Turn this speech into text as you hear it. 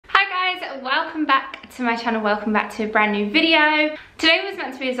welcome back to my channel, welcome back to a brand new video. Today was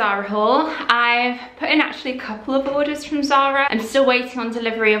meant to be a Zara haul. I've put in actually a couple of orders from Zara. I'm still waiting on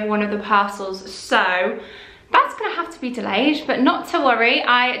delivery of one of the parcels, so that's gonna have to be delayed, but not to worry.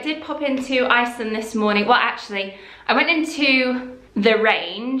 I did pop into Iceland this morning. Well, actually, I went into The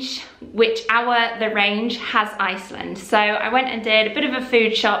Range, The Range has Iceland. So I went and did a bit of a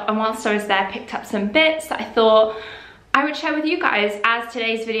food shop, and whilst I was there, picked up some bits that I thought I would share with you guys as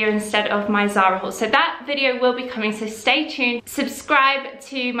today's video instead of my Zara haul. So that video will be coming, so stay tuned. Subscribe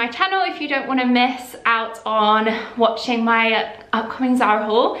to my channel if you don't want to miss out on watching my upcoming Zara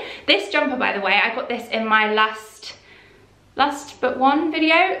haul. This jumper, by the way, I got this in my last but one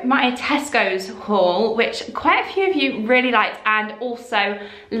video, my Tesco's haul, which quite a few of you really liked and also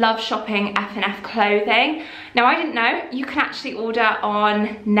love shopping F&F clothing. Now, I didn't know you can actually order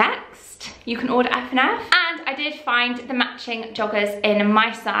on Next. You can order F&F, and I did find the matching joggers in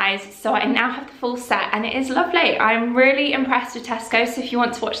my size, so I now have the full set and it is lovely. I'm really impressed with Tesco, so if you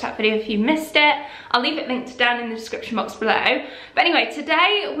want to watch that video if you missed it, I'll leave it linked down in the description box below. But anyway,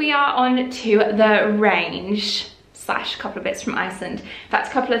 today we are on to The Range / a couple of bits from Iceland. In fact,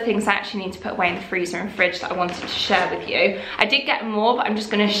 a couple of things I actually need to put away in the freezer and fridge that I wanted to share with you. I did get more, but I'm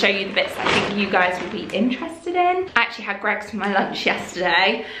just going to show you the bits that I think you guys will be interested in. I actually had Greggs for my lunch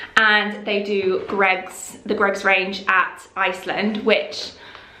yesterday, and they do the Greggs range at Iceland, which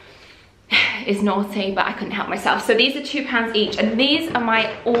is naughty, but I couldn't help myself. So these are £2 each, and these are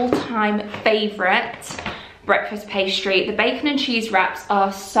my all-time favourite breakfast pastry. The bacon and cheese wraps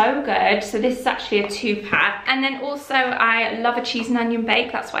are so good. So this is actually a 2-pack. And then also I love a cheese and onion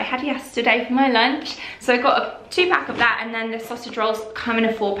bake. That's what I had yesterday for my lunch. So I got a 2-pack of that, and then the sausage rolls come in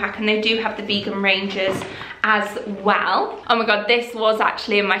a 4-pack, and they do have the vegan ranges as well. Oh my god, this was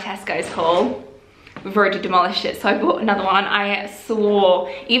actually in my Tesco's haul. We've already demolished it, so I bought another one. I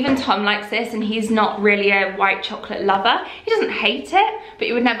swore, even Tom likes this, and he's not really a white chocolate lover. He doesn't hate it, but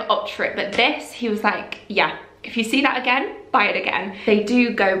he would never opt for it. But this, he was like, yeah, if you see that again, buy it again. They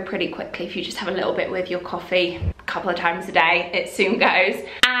do go pretty quickly if you just have a little bit with your coffee a couple of times a day. It soon goes.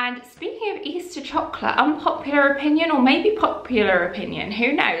 And speaking of Easter chocolate, unpopular opinion, or maybe popular opinion,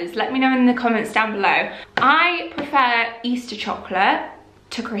 who knows? Let me know in the comments down below. I prefer Easter chocolate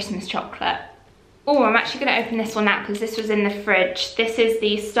to Christmas chocolate. Oh, I'm actually going to open this one now because this was in the fridge. This is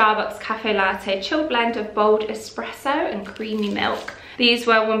the Starbucks Cafe Latte chilled blend of bold espresso and creamy milk. These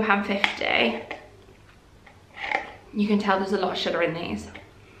were £1.50. You can tell there's a lot of sugar in these.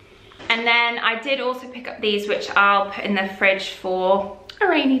 And then I did also pick up these, which I'll put in the fridge for a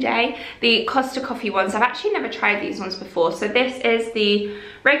rainy day. The Costa Coffee ones. I've actually never tried these ones before. So this is the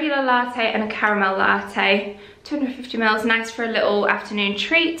regular latte and a caramel latte. 250 ml, nice for a little afternoon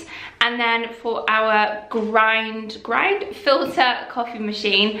treat. And then for our grind filter coffee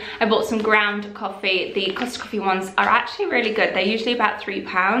machine, I bought some ground coffee. The Costa Coffee ones are actually really good. They're usually about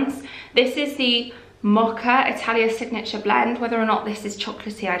 £3. This is the Mocha Italia Signature Blend. Whether or not this is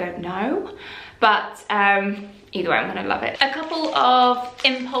chocolatey, I don't know. But either way, I'm gonna love it. A couple of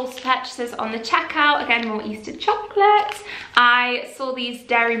impulse purchases on the checkout. Again, more Easter chocolate. I saw these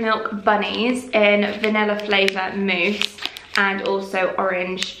Dairy Milk bunnies in vanilla flavour mousse and also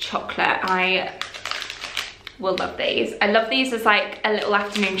orange chocolate. I will love these. I love these as like a little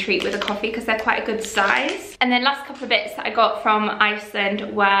afternoon treat with a coffee because they're quite a good size. And then last couple of bits that I got from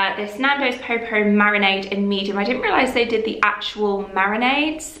Iceland were this Nando's Popo marinade in medium. I didn't realise they did the actual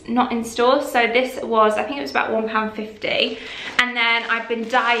marinades, not in stores. So this was, I think it was about £1.50. And then I've been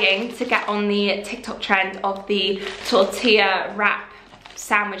dying to get on the TikTok trend of the tortilla wrap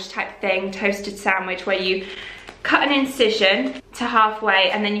sandwich type thing, toasted sandwich, where you cut an incision to halfway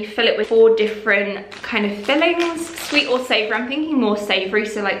and then you fill it with 4 different kind of fillings, sweet or savoury. I'm thinking more savoury,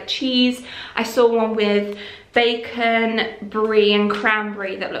 so like cheese. I saw one with bacon, brie and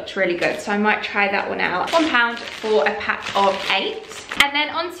cranberry that looked really good, so I might try that one out. £1 for a pack of 8. And then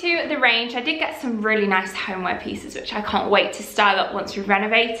onto The Range, I did get some really nice homeware pieces which I can't wait to style up once we've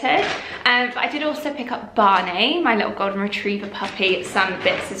renovated. But I did also pick up Barney, my little golden retriever puppy, some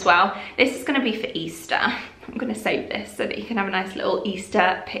bits as well. This is going to be for Easter. I'm going to save this so that you can have a nice little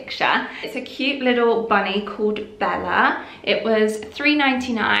Easter picture. It's a cute little bunny called Bella. It was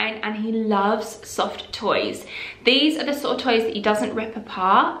 $3.99 and he loves soft toys. These are the sort of toys that he doesn't rip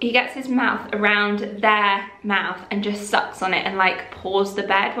apart. He gets his mouth around their mouth and just sucks on it and like paws the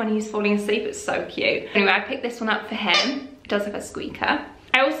bed when he's falling asleep. It's so cute. Anyway, I picked this one up for him. It does have a squeaker.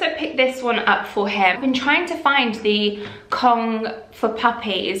 I also picked this one up for him. I've been trying to find the Kong for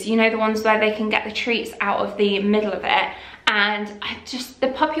puppies, you know, the ones where they can get the treats out of the middle of it, and the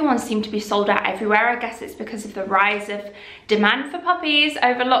puppy ones seem to be sold out everywhere. I guess it's because of the rise of demand for puppies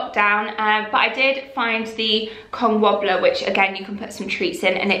over lockdown, but I did find the Kong Wobbler, which again you can put some treats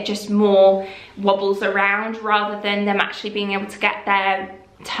in and it just more wobbles around rather than them actually being able to get their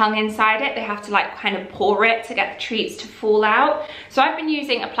tongue inside it. They have to like kind of pour it to get the treats to fall out. So I've been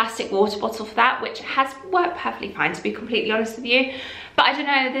using a plastic water bottle for that, which has worked perfectly fine, to be completely honest with you. But I don't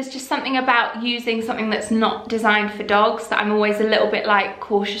know, there's just something about using something that's not designed for dogs that I'm always a little bit like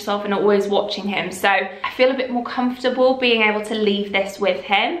cautious of and always watching him. So I feel a bit more comfortable being able to leave this with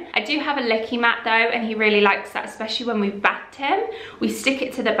him. I do have a licky mat though, and he really likes that, especially when we've bathed him. We stick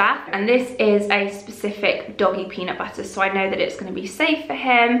it to the bath, and this is a specific doggy peanut butter, so I know that it's going to be safe for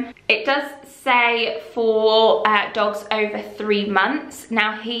him. It does say for dogs over 3 months.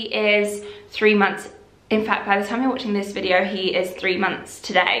 Now he is 3 months. In fact, by the time you're watching this video, he is 3 months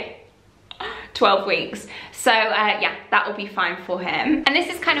today. 12 weeks. So yeah, that will be fine for him. And this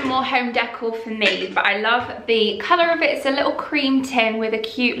is kind of more home decor for me, but I love the color of it. It's a little cream tin with a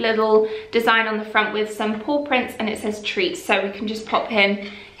cute little design on the front with some paw prints, and it says treats, so we can just pop in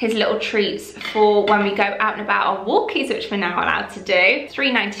his little treats for when we go out and about on walkies, which we're now allowed to do.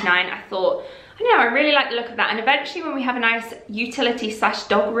 $3.99. I thought, I don't know, I really like the look of that, and eventually when we have a nice utility /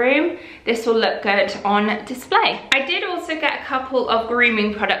 dog room, this will look good on display. I did also get a couple of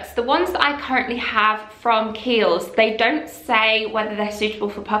grooming products. The ones that I currently have from Kiehl's, they don't say whether they're suitable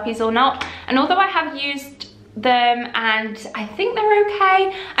for puppies or not, and although I have used them and I think they're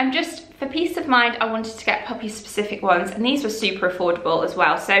okay, I'm just, for peace of mind, I wanted to get puppy specific ones, and these were super affordable as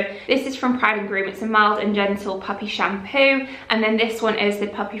well. So this is from Pride and Groom. It's a mild and gentle puppy shampoo, and then this one is the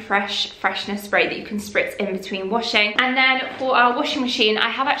puppy freshness spray that you can spritz in between washing. And then for our washing machine, I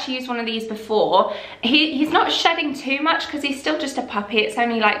have actually used one of these before. He's not shedding too much because he's still just a puppy. It's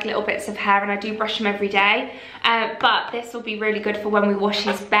only like little bits of hair, and I do brush him every day. But this will be really good for when we wash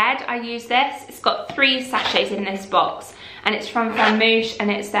his bed. I use this. It's got 3 sachets in this box, and it's from Van Moosh,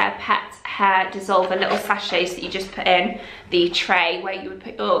 and it's their pet hair dissolver little sachets that you just put in the tray where you would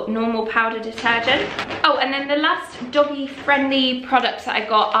put your normal powder detergent. Oh, and then the last doggy friendly products that I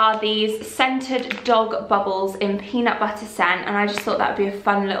got are these scented dog bubbles in peanut butter scent, and I just thought that would be a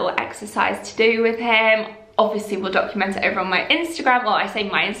fun little exercise to do with him. Obviously we'll document it over on my Instagram, well, I say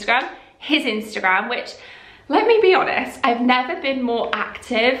my Instagram, his Instagram, which, let me be honest, I've never been more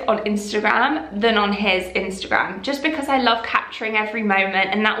active on Instagram than on his Instagram, just because I love capturing every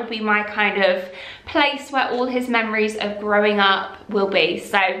moment, and that will be my kind of place where all his memories of growing up will be.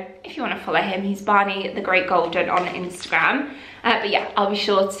 So if you want to follow him, he's Barney the Great Golden on Instagram. But yeah, I'll be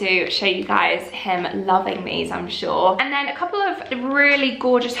sure to show you guys him loving these, I'm sure. And then a couple of really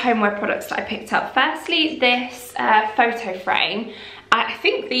gorgeous homeware products that I picked up. Firstly, this photo frame. I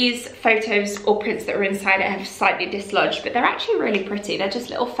think these photos or prints that are inside it have slightly dislodged, but they're actually really pretty. They're just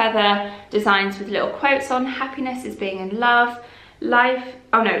little feather designs with little quotes on. Happiness is being in love. Life,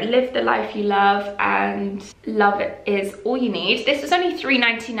 oh no, live the life you love, and love is all you need. This was only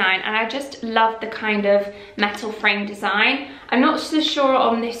 $3.99, and I just love the kind of metal frame design. I'm not so sure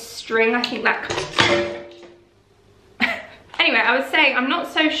on this string. I think that anyway, I was saying I'm not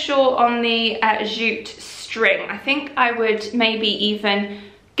so sure on the jute string. I think I would maybe even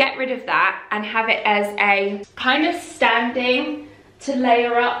get rid of that and have it as a kind of standing to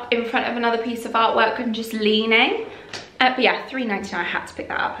layer up in front of another piece of artwork and just leaning. But yeah, $3.99, I had to pick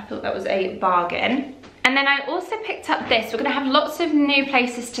that up. I thought that was a bargain. And then I also picked up this. We're gonna have lots of new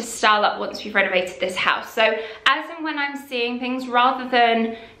places to style up once we've renovated this house. So as and when I'm seeing things, rather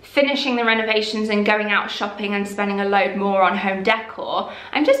than finishing the renovations and going out shopping and spending a load more on home decor,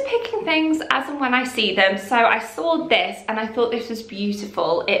 I'm just picking things as and when I see them. So I saw this and I thought this was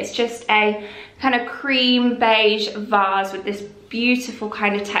beautiful. It's just a kind of cream beige vase with this beautiful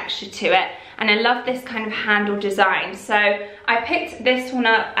kind of texture to it. And I love this kind of handle design. So I picked this one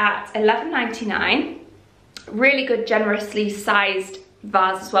up at $11.99. Really good, generously sized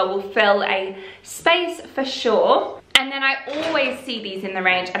vase as well. Will fill a space for sure. And then I always see these in the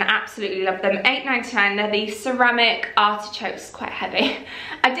range and absolutely love them. $8.99. They're the ceramic artichokes, quite heavy.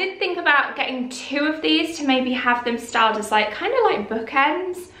 I did think about getting 2 of these to maybe have them styled as like kind of like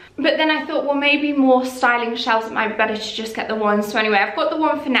bookends. But then I thought, well, maybe more styling shelves, it might be better to just get the one. So anyway, I've got the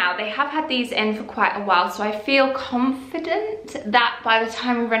one for now. They have had these in for quite a while, so I feel confident that by the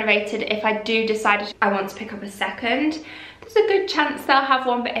time we've renovated, if I do decide I want to pick up a second, there's a good chance they'll have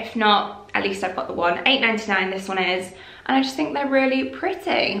one, but if not, at least I've got the one. $8.99 this one is, and I just think they're really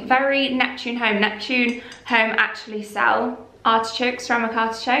pretty. Very Neptune Home. Neptune Home actually sell artichokes, ceramic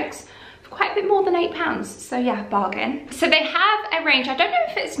artichokes, for quite a bit more than £8. So yeah, bargain. So they have a range, I don't know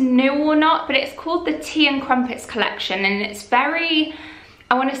if it's new or not, but it's called the Tea and Crumpets collection, and it's very,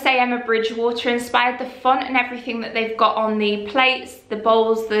 I want to say Emma Bridgewater inspired. The font and everything that they've got on the plates, the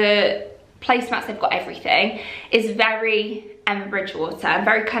bowls, the placemats, they've got everything, is very Emma Bridgewater and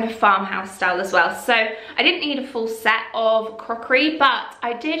very kind of farmhouse style as well. So I didn't need a full set of crockery, but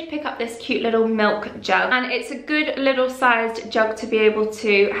I did pick up this cute little milk jug, and it's a good little sized jug to be able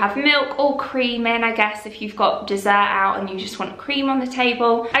to have milk or cream in, I guess, if you've got dessert out and you just want cream on the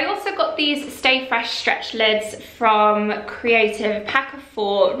table. I also got these Stay Fresh stretch lids from Creative, pack of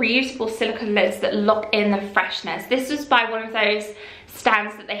 4 reusable silicone lids that lock in the freshness. This was by one of those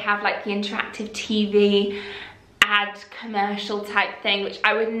stands that they have, like the interactive TV ad commercial type thing, which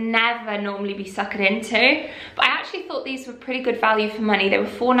I would never normally be suckered into, but I actually thought these were pretty good value for money. They were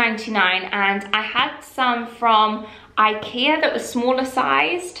 $4.99, and I had some from IKEA that was smaller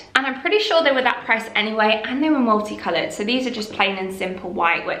sized, and I'm pretty sure they were that price anyway, and they were multicolored. So these are just plain and simple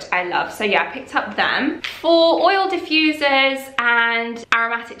white, which I love. So yeah, I picked up them. For oil diffusers and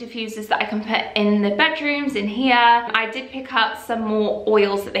aromatic diffusers that I can put in the bedrooms in here, I did pick up some more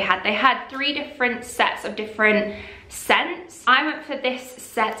oils that they had. They had 3 different sets of different scents. I went for this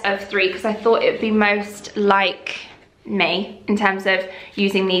set of 3 because I thought it would be most like me in terms of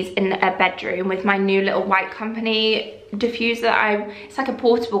using these in a bedroom with my new little White Company diffuser. It's like a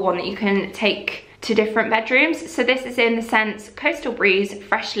portable one that you can take to different bedrooms. So this is in the scents Coastal Breeze,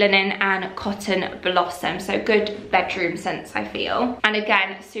 Fresh Linen and Cotton Blossom. So good bedroom scents, I feel. And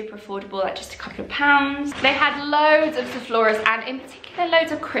again, super affordable at just a couple of pounds. They had loads of Zofloras, and in particular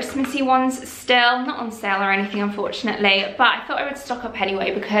loads of Christmassy ones still. Not on sale or anything, unfortunately, but I thought I would stock up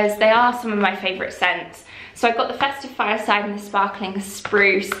anyway because they are some of my favourite scents. So I got the Festive Fireside and the Sparkling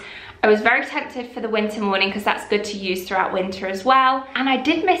Spruce. I was very tempted for the Winter Morning because that's good to use throughout winter as well. And I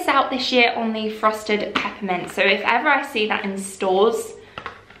did miss out this year on the Frosted Peppermint. So if ever I see that in stores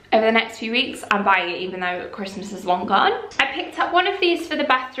over the next few weeks, I'm buying it even though Christmas is long gone. I picked up one of these for the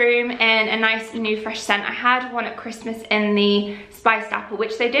bathroom in a nice new fresh scent. I had one at Christmas in the Spiced Apple,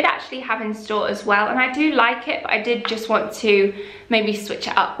 which they did actually have in store as well. And I do like it, but I did just want to maybe switch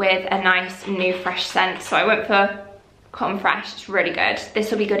it up with a nice new fresh scent. So I went for Cotton Fresh. It's really good.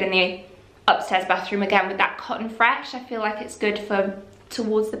 This will be good in the upstairs bathroom again with that Cotton Fresh. I feel like it's good for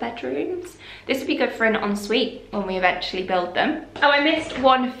towards the bedrooms. This would be good for an ensuite when we eventually build them. Oh, I missed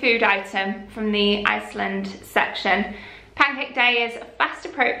one food item from the Iceland section. Pancake day is fast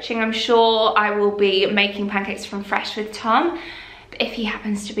approaching. I'm sure I will be making pancakes from fresh with Tom. But if he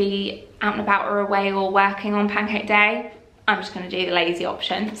happens to be out and about or away or working on pancake day, I'm just going to do the lazy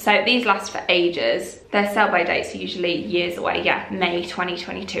option. So these last for ages. Their sell by dates are usually years away. Yeah, May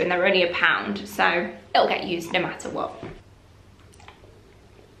 2022, and they're only £1, so it'll get used no matter what.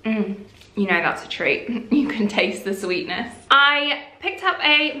 You know that's a treat. You can taste the sweetness. I picked up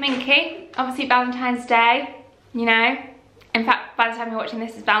a Minky, obviously Valentine's Day, you know. In fact, by the time you're watching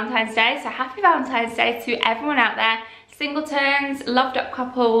this, it's Valentine's Day, so happy Valentine's Day to everyone out there. Singletons, loved up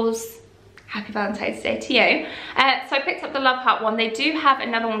couples, happy Valentine's Day to you. So I picked up the Love Heart one. They do have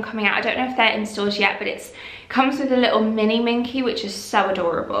another one coming out. I don't know if they're in stores yet, but it comes with a little mini Minky, which is so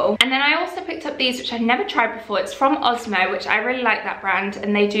adorable. And then I also picked up these, which I've never tried before. It's from Osmo, which I really like that brand.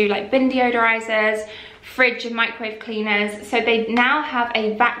 And they do like bin deodorizers, fridge and microwave cleaners. So they now have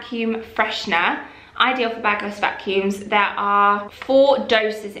a vacuum freshener, ideal for bagless vacuums. There are 4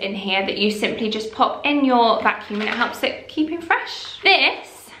 doses in here that you simply just pop in your vacuum and it helps it keeping fresh. This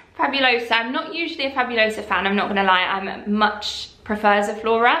Fabulosa, I'm not usually a Fabulosa fan, I'm not gonna lie, I much prefer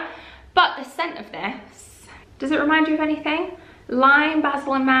Zoflora, but the scent of this, does it remind you of anything? Lime,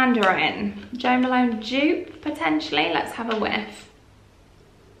 basil and mandarin. Jo Malone dupe, potentially. Let's have a whiff.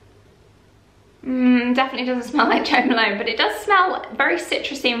 Definitely doesn't smell like Jo Malone, but it does smell very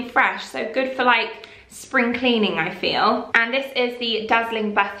citrusy and fresh, so good for like spring cleaning, I feel. And this is the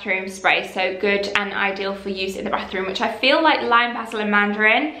Dazzling Bathroom Spray, so good and ideal for use in the bathroom, which I feel like lime, basil and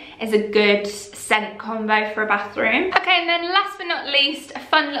mandarin is a good scent combo for a bathroom. Okay, and then last but not least, a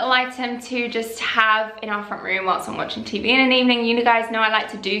fun little item to just have in our front room whilst I'm watching TV in an evening. You guys know I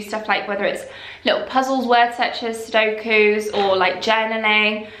like to do stuff like whether it's little puzzles, word searches, Sudokus, or like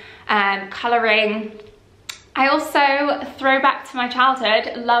journaling, colouring. I also, throwback to my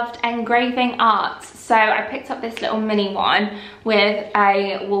childhood, loved engraving art. So I picked up this little mini one with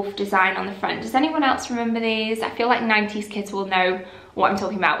a wolf design on the front. Does anyone else remember these? I feel like 90s kids will know what I'm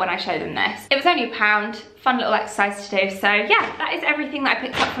talking about when I show them this. It was only £1, fun little exercise to do. So yeah, that is everything that I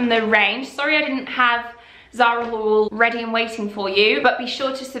picked up from the range. Sorry I didn't have Zara haul ready and waiting for you. But be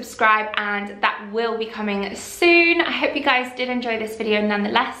sure to subscribe, and that will be coming soon. I hope you guys did enjoy this video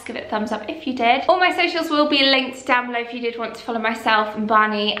nonetheless. Give it a thumbs up if you did. All my socials will be linked down below if you did want to follow myself and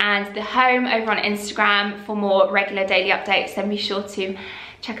Barney and the home over on Instagram for more regular daily updates. Then be sure to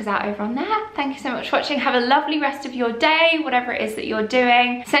check us out over on there. Thank you so much for watching. Have a lovely rest of your day, whatever it is that you're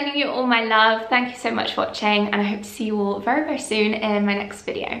doing. Sending you all my love. Thank you so much for watching, and I hope to see you all very, very soon in my next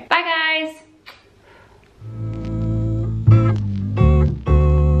video. Bye guys.